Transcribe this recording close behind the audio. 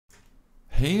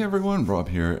Hey everyone, Rob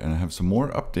here, and I have some more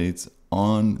updates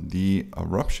on the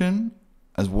eruption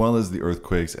as well as the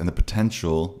earthquakes and the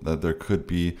potential that there could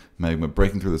be magma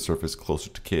breaking through the surface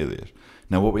closer to Keilir.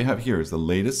 Now what we have here is the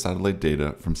latest satellite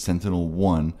data from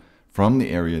Sentinel-1 from the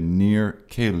area near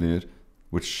Keilir,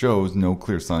 which shows no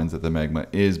clear signs that the magma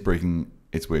is breaking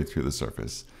its way through the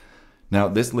surface. Now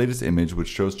this latest image, which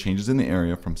shows changes in the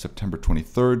area from September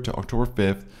 23rd to October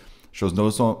 5th, shows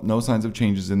no signs of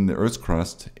changes in the Earth's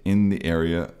crust in the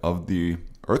area of the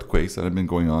earthquakes that have been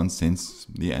going on since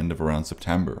the end of around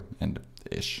September,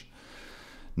 end-ish.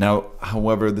 Now,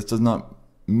 however, this does not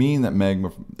mean that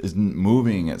magma isn't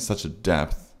moving at such a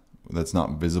depth that's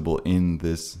not visible in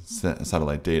this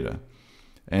satellite data.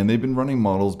 And they've been running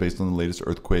models based on the latest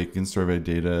earthquake and survey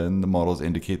data, and the models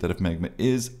indicate that if magma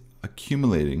is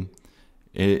accumulating,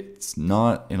 it's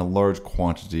not in a large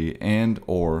quantity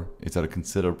or it's at a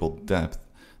considerable depth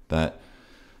that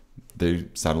the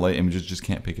satellite images just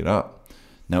can't pick it up.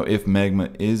 Now, if magma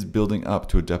is building up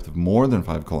to a depth of more than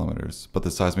 5 kilometers, but the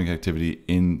seismic activity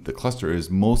in the cluster is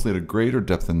mostly at a greater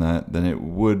depth than that, then it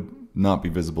would not be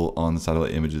visible on the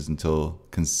satellite images until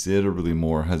considerably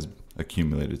more has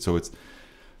accumulated. So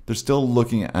they're still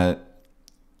looking at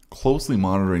closely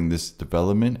monitoring this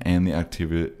development and the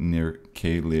activity near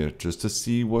Keilir just to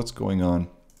see what's going on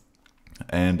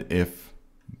and if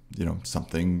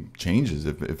something changes,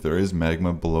 if there is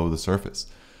magma below the surface.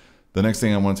 The next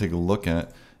thing I want to take a look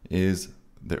at is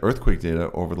the earthquake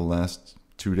data over the last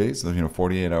 2 days,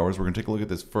 48 hours. We're going to take a look at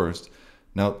this first.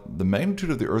 Now, the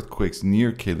magnitude of the earthquakes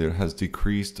near Keilir has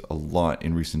decreased a lot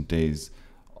in recent days,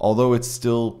 although it's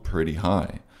still pretty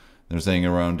high. They're saying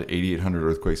around 8,800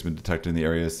 earthquakes have been detected in the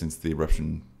area since the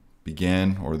eruption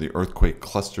began, or the earthquake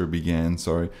cluster began,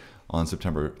 on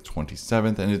September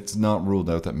 27th. And it's not ruled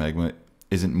out that magma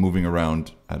isn't moving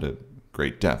around at a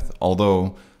great depth.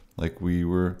 Although, like we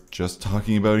were just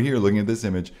talking about here, looking at this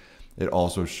image, it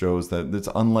also shows that it's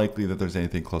unlikely that there's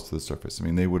anything close to the surface. I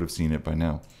mean, they would have seen it by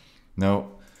now. Now,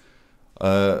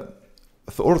 Thorvaldur,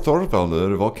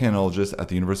 a volcanologist at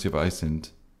the University of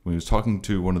Iceland, when he was talking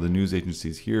to one of the news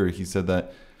agencies here, he said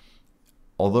that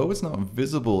although it's not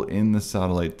visible in the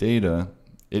satellite data,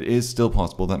 it is still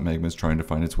possible that magma is trying to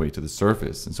find its way to the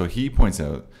surface. And so he points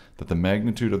out that the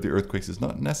magnitude of the earthquakes is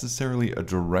not necessarily a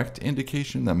direct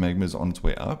indication that magma is on its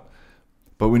way up,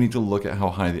 but we need to look at how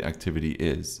high the activity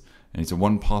is. And he said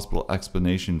one possible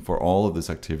explanation for all of this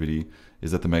activity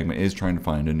is that the magma is trying to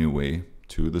find a new way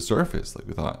to the surface, like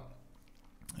we thought.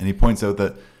 And he points out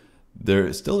that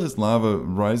there still is lava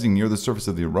rising near the surface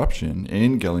of the eruption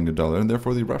in Gellingadalur, and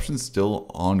therefore the eruption is still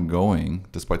ongoing,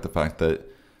 despite the fact that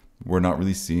we're not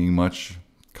really seeing much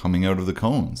coming out of the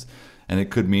cones. And it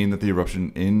could mean that the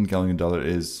eruption in Gellingadalur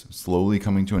is slowly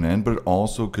coming to an end, but it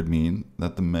also could mean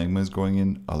that the magma is going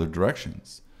in other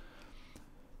directions.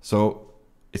 So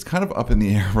it's kind of up in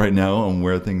the air right now on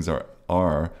where things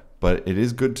are, but it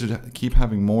is good to keep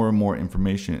having more and more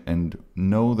information and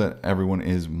know that everyone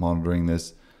is monitoring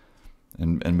this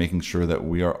and making sure that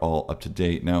we are all up to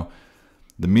date. Now,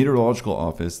 the meteorological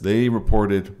office, they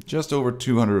reported just over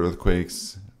 200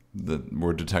 earthquakes that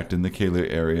were detected in the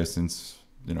Keilir area since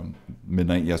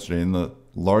midnight yesterday, and the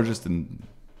largest in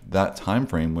that time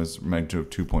frame was magnitude of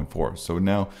 2.4. So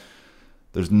now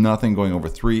there's nothing going over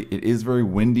 3. It is very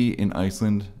windy in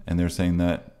Iceland, and they're saying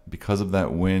that because of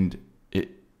that wind, it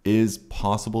is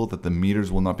possible that the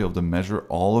meters will not be able to measure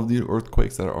all of the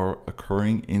earthquakes that are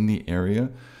occurring in the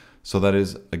area. So that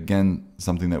is, again,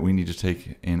 something that we need to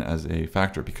take in as a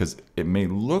factor, because it may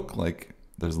look like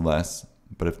there's less,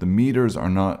 but if the meters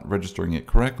are not registering it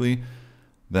correctly,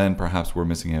 then perhaps we're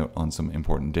missing out on some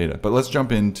important data. But let's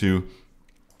jump into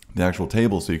the actual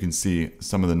table so you can see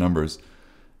some of the numbers.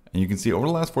 And you can see over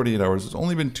the last 48 hours, there's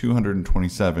only been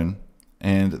 227,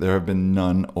 and there have been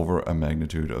none over a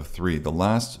magnitude of 3. The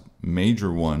last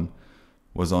major one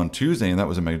was on Tuesday, and that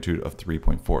was a magnitude of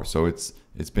 3.4. So it's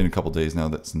been a couple days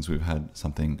now since we've had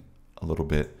something a little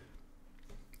bit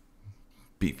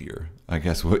beefier, I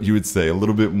guess what you would say, a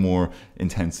little bit more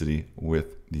intensity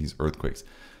with these earthquakes.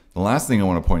 The last thing I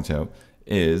want to point out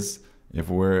is, if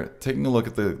we're taking a look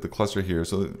at the cluster here,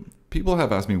 so people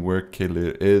have asked me where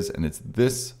Keilir is, and it's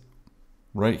this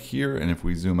right here. And if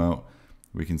we zoom out,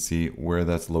 we can see where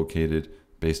that's located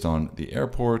based on the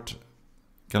airport.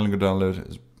 Gellingadalur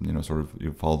is,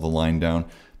 you follow the line down,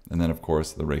 and then of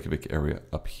course the Reykjavik area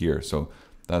up here. So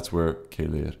that's where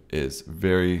Keilir is,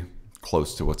 very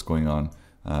close to what's going on,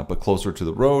 but closer to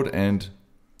the road, and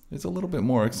it's a little bit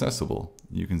more accessible.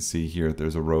 You can see here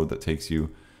there's a road that takes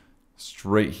you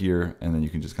straight here, and then you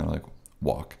can just kind of like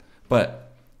walk.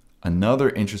 But another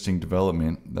interesting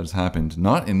development that has happened,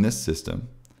 not in this system,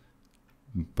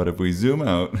 But if we zoom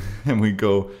out and we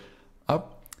go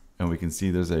up, and we can see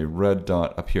there's a red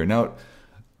dot up here. Now,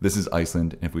 this is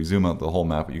Iceland. If we zoom out the whole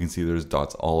map, you can see there's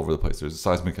dots all over the place. There's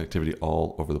seismic activity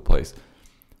all over the place.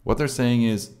 What they're saying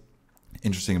is,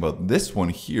 interesting about this one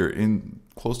here, in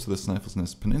close to the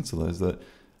Snæfellsness Peninsula, is that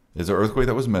there's an earthquake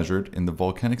that was measured in the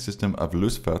volcanic system of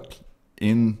Ljósfell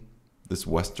in this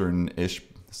western-ish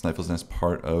Snæfellsness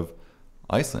part of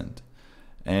Iceland.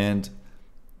 And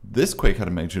this quake had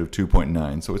a magnitude of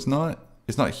 2.9, so it's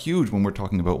not huge when we're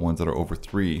talking about ones that are over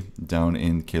 3 down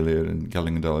in Keilir and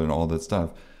Gellingadal and all that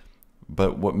stuff.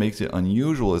 But what makes it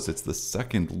unusual is it's the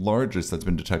second largest that's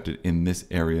been detected in this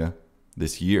area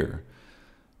this year.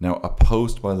 Now, a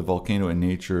post by the Volcano and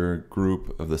Nature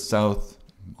group of the South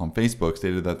on Facebook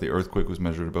stated that the earthquake was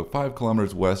measured about 5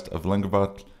 kilometers west of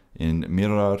Lengavatn in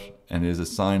Mirar and is a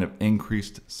sign of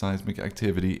increased seismic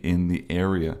activity in the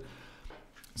area.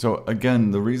 So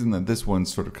again, the reason that this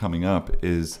one's sort of coming up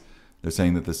is they're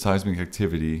saying that the seismic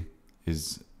activity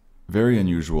is very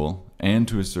unusual, and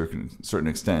to a certain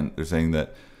extent, they're saying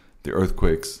that the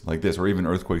earthquakes like this, or even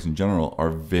earthquakes in general, are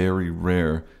very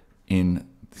rare in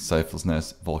the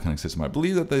Snæfellsness volcanic system. I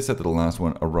believe that they said that the last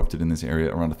one erupted in this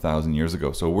area around 1,000 years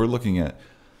ago. So we're looking at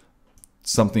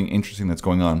something interesting that's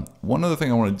going on. One other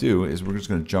thing I want to do is we're just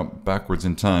going to jump backwards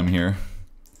in time here,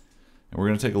 and we're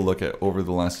going to take a look at over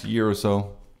the last year or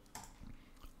so,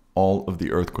 all of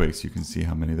the earthquakes. You can see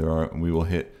how many there are, and we will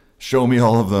hit show me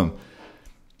all of them.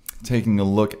 Taking a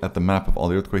look at the map of all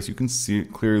the earthquakes, you can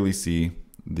clearly see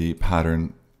the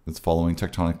pattern that's following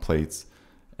tectonic plates.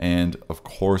 And of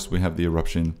course, we have the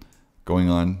eruption going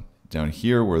on down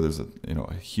here where there's a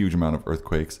huge amount of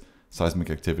earthquakes,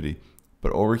 seismic activity.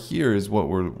 But over here is what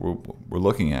we're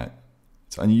looking at.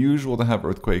 It's unusual to have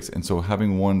earthquakes, and so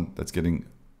having one that's getting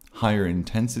higher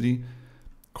intensity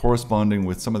corresponding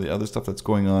with some of the other stuff that's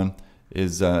going on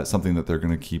is something that they're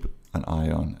going to keep an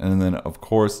eye on. And then of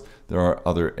course there are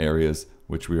other areas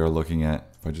which we are looking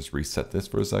at. If I just reset this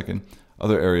for a second,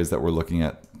 other areas that we're looking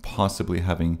at possibly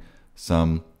having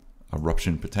some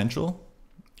eruption potential,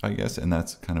 I guess, and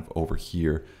that's kind of over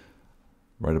here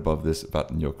right above this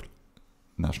Vatnajökull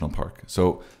National Park.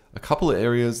 So a couple of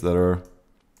areas that are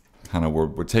kind of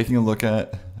we're taking a look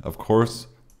at. Of course,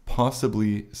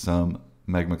 possibly some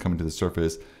magma coming to the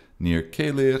surface near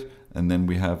Keilir, and then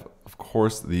we have, of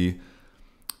course, the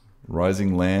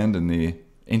rising land and the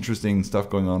interesting stuff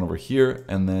going on over here,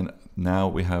 and then now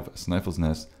we have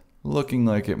Snæfellsness looking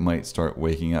like it might start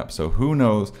waking up. So who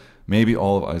knows, maybe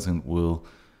all of Iceland will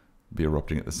be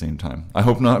erupting at the same time. I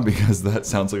hope not, because that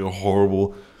sounds like a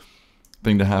horrible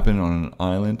thing to happen on an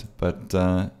island, but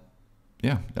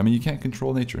yeah, I mean, you can't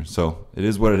control nature, so it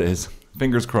is what it is.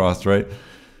 Fingers crossed, right?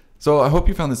 So I hope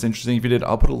you found this interesting. If you did,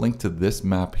 I'll put a link to this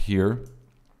map here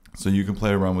so you can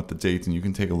play around with the dates and you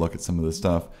can take a look at some of the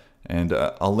stuff. And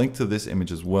I'll link to this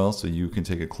image as well so you can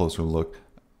take a closer look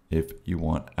if you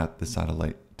want at the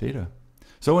satellite data.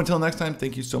 So until next time,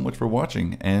 thank you so much for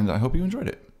watching, and I hope you enjoyed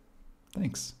it.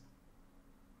 Thanks.